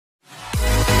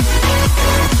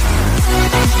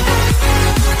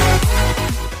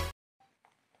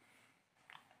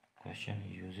Question: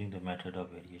 using the method of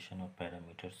variation of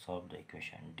parameters, solve the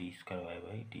equation d square y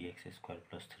by dx square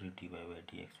plus 3dy by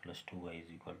dx plus 2y is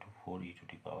equal to 4e to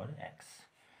the power x।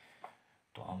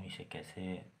 तो हम इसे कैसे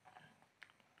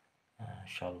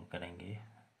solve करेंगे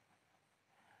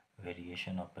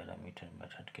variation of parameter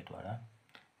method के द्वारा।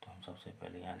 तो हम सबसे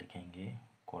पहले यहाँ लिखेंगे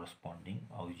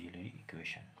corresponding auxiliary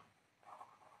equation.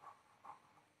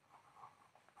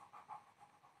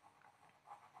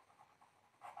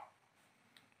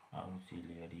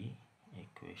 Auxiliary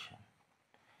equation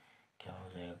क्या हो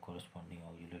जाएगा? कोरस्पॉन्डिंग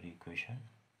ऑक्सिलरी इक्वेशन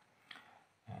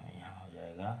यहाँ हो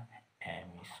जाएगा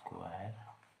M square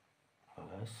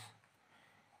plus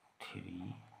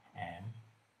 3m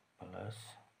plus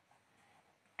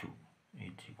 2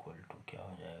 is equal to क्या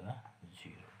हो जाएगा?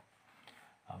 0।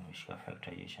 हम इसका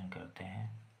फैक्टराइजेशन करते हैं।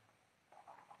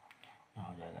 यहाँ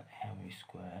हो जाएगा M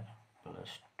square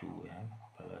plus 2m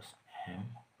plus m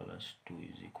plus 2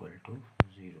 is equal to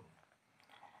 0।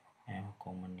 m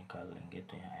common निकाल लेंगे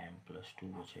तो यहाँ m प्लस 2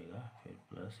 बचेगा, फिर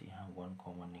प्लस यहाँ 1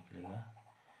 कॉमन निकलेगा,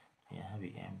 यहाँ भी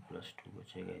m प्लस 2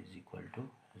 बचेगा इज इक्वल टू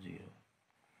 0।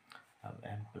 अब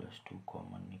m प्लस 2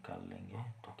 कॉमन निकाल लेंगे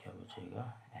तो क्या बचेगा?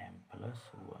 m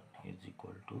plus 1 is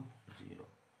equal to 0।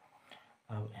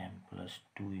 अब m plus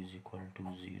 2 is equal to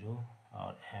 0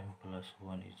 और m plus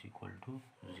 1 is equal to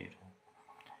 0।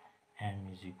 m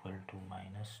is equal to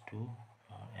 -2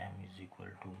 और m इज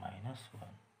इक्वल टू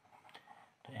 -1।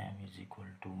 तो m इज इक्वल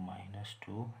टू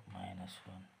 -2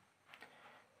 -1।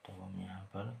 तो हम यहाँ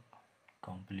पर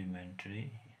कॉम्प्लीमेंट्री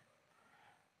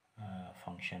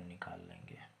फंक्शन निकाल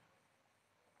लेंगे।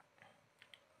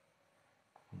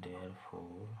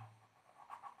 Therefore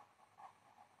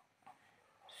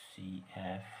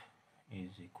CF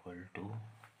is equal to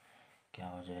क्या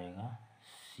हो जाएगा?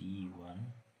 C1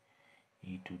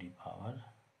 e to the power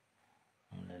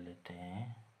हम ले लेते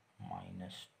हैं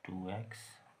 -2x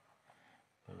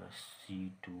plus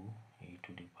C2 e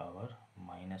to the power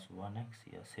 -1x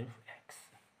या सिर्फ x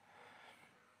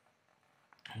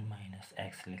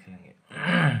 -x लिख लेंगे।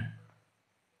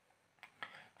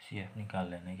 CF निकाल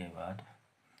लेने के बाद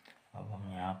अब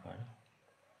हम यहाँ पर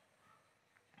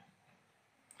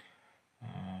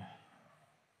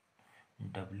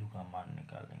W का मान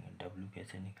निकालेंगे। W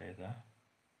कैसे निकलेगा?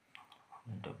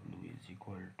 W is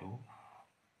equal to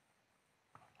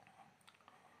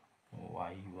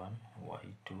y1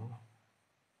 y2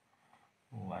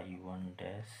 y1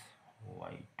 dash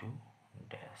y2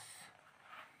 dash.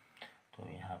 तो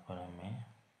यहाँ पर हमें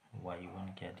y1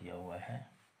 क्या दिया हुआ है?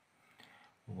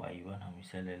 y1 हम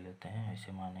इसे ले लेते हैं,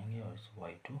 ऐसे मानेंगे, और इस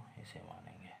y2 ऐसे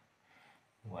मानेंगे।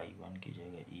 y1 की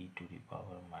जगह e to the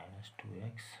power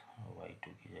 -2x और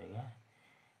y2 की जगह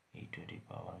e to the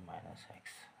power -x।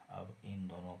 अब इन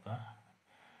दोनों का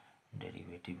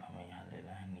डेरिवेटिव हमें यहाँ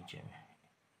लेना है नीचे में।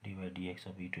 D by D x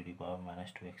of E to the power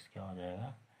 -2x क्या हो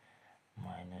जाएगा?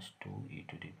 -2 e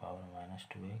to the power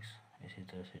 -2x। इसी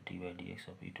तरह से D by D x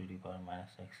of E to the power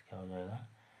 -x क्या हो जाएगा?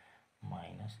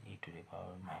 -e to the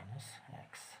power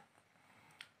 -x।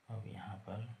 अब यहाँ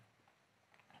पर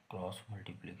क्रॉस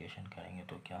मल्टीप्लिकेशन करेंगे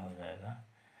तो क्या हो जाएगा?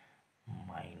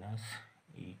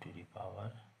 -e to the power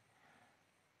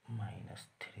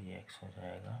 -3x हो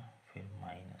जाएगा, फिर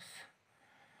माइनस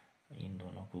इन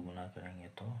दोनों को गुना करेंगे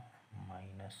तो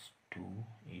 -2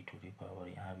 e टू द पावर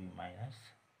यहाँ भी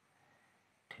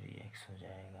 -3x हो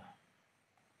जाएगा।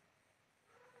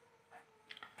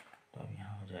 तो अब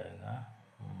यहाँ हो जाएगा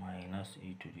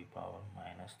 -e to the power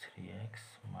 -3x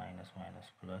minus minus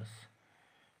plus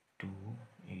 2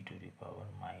 e to the power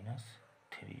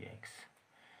 -3x।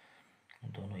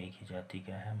 दोनों एक ही जाति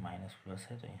का है, माइनस प्लस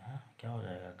है, तो यहाँ क्या हो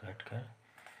जाएगा? घटकर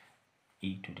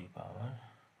e to the power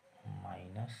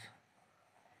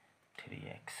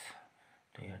 -3x।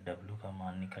 तो यह W का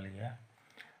मान निकल गया।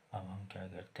 अब हम क्या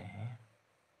करते हैं?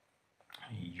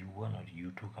 U1 और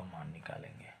U2 का मान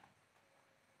निकालेंगे।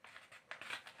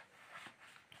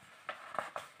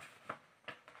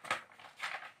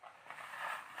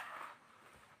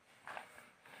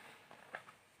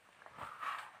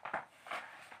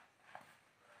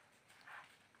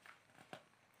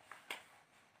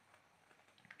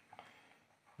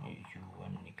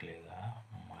 U1 निकलेगा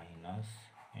minus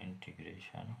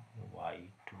integration y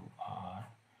to r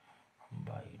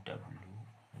by W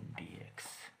dx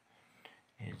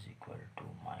is equal to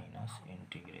minus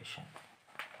integration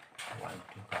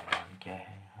y2 का मान क्या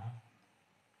है? यहाँ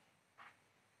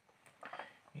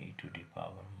e to the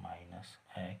power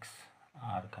 -x।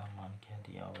 r का मान क्या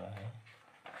दिया हुआ है?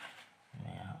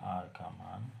 यहाँ r का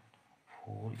मान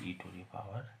 4 e to the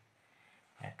power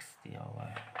x दिया हुआ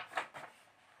है।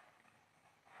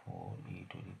 4 e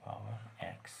to the power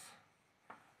x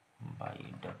by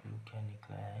W क्या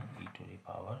निकला है? e to to the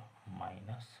power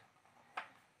minus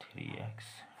 3x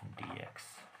dx।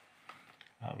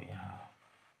 अब यहाँ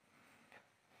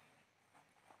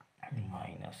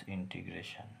minus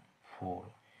integration 4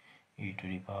 e to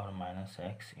the power minus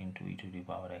x into E to the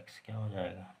power x क्या हो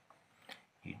जाएगा,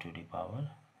 e टू द पावर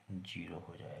 0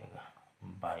 हो जाएगा,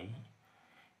 by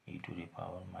e to the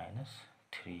power minus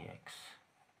 3x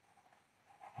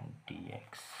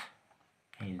dx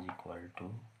is equal to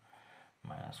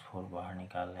 -4 बाहर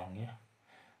निकाल लेंगे,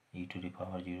 e टू द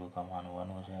पावर 0 का मान 1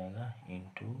 हो जाएगा,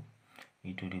 into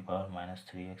e to the power minus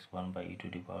 3x 1 by E to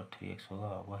the power 3x होगा,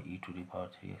 वह e to the power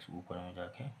 3x ऊपर में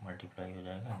जाके मल्टीप्लाई हो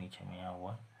जाएगा, नीचे में यहाँ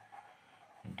 1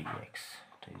 dx।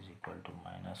 तो is equal to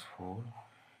 -4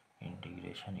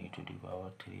 integration e to the power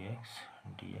 3x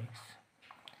dx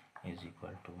is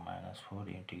equal to -4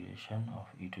 integration of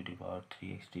e to the power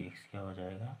 3x dx क्या हो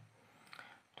जाएगा,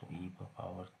 तो e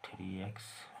पावर 3x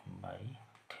बाई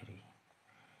 3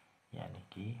 यानी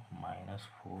कि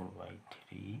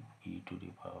 -4/3 e to the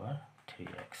power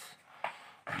 3x।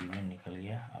 Even निकल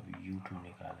गया। अब u2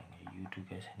 निकालेंगे। u2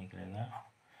 कैसे निकलेगा,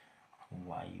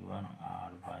 y1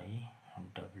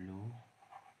 r/w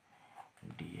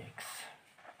dx।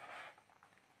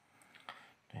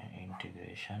 तो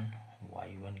इंटीग्रेशन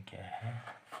y1 क्या है,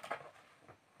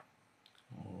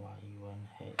 y1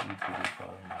 है e to the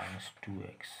power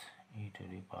 -2x, e to the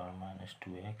power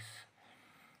 -2x,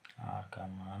 r का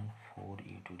मान 4 e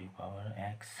to the power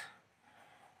x,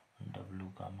 w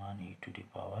का मान e to the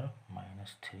power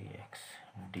 -3x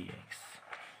dx।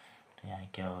 तो यहाँ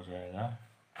क्या हो जाएगा,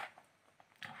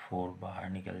 4 बाहर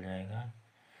निकल जाएगा,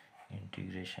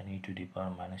 integration e to the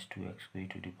power -2x को e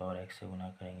to the power x से गुना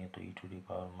करेंगे तो e to the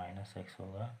power -x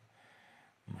होगा,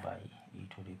 by e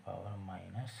to the power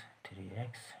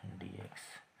 -3x dx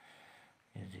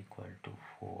is equal to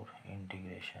 4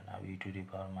 integration. अब e to the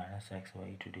power -x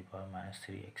by e to the power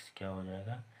 -3x क्या हो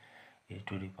जाएगा, e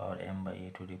to the power m by e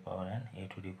to the power n, e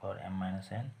to the power m minus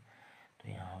n, तो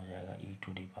यहाँ हो जाएगा e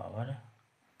to the power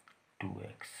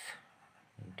 2x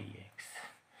dx।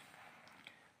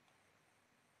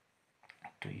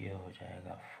 तो ये हो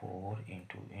जाएगा 4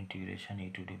 into integration e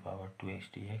to the power 2x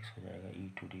dx हो जाएगा e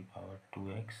to the power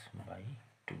 2x by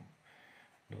 2,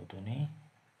 2 दूनी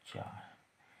 4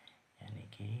 यानी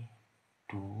कि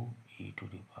 2 e to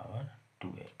the power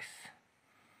 2x।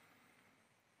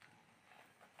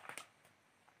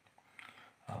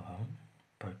 अब हम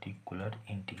पर्टिकुलर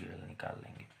इंटीग्रल निकाल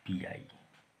लेंगे pi।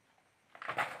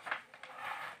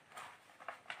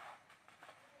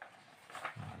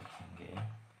 लिखेंगे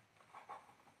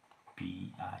pi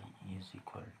is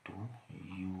equal to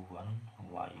u1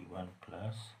 y1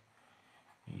 plus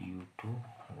u2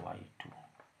 y2।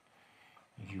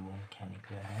 u1 क्या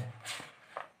निकला है,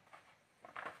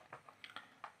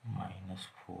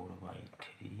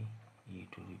 -4/3 e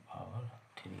to the power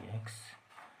 3x,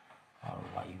 और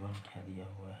y1 क्या दिया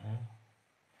हुआ है,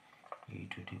 e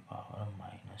to the power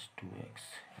 -2x।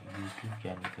 u2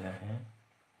 क्या निकला है,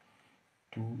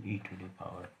 2 e to the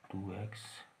power 2x,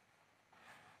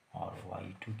 और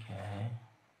y2 क्या है,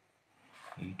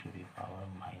 e to the power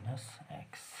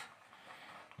 -x।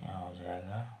 यहाँ हो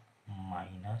जाएगा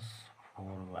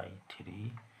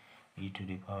 -4/3 e to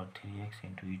the power 3x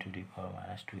into e to the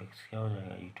power -2x क्या हो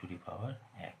जाएगा, e to the power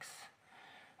x।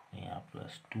 यहाँ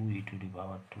plus 2 e to the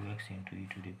power 2x into e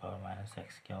to the power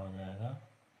 -x क्या हो जाएगा,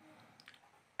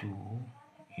 2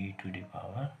 e to the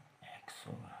power x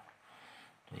होगा।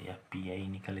 तो यह pi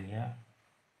निकल गया।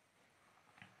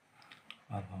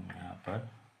 अब हम यहाँ पर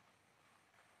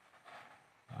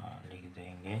लिख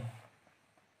देंगे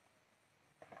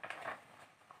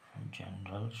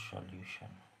general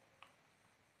solution.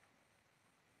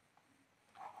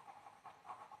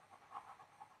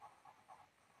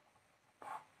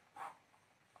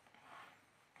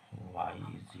 y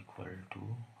is equal to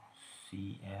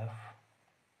CF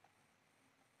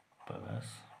plus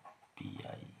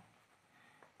PI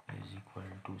is equal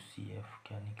to CF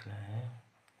क्या निकला है,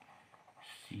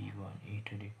 C1 e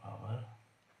to the power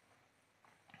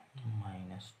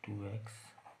 -2x,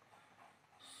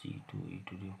 C2 e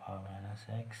to the power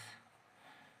 -x,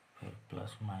 फिर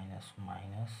plus minus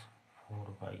minus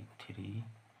 4/3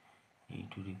 e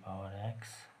to the power x,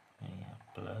 यहाँ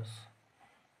plus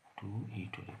 2 e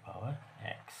to the power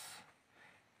x।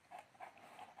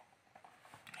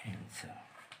 Answer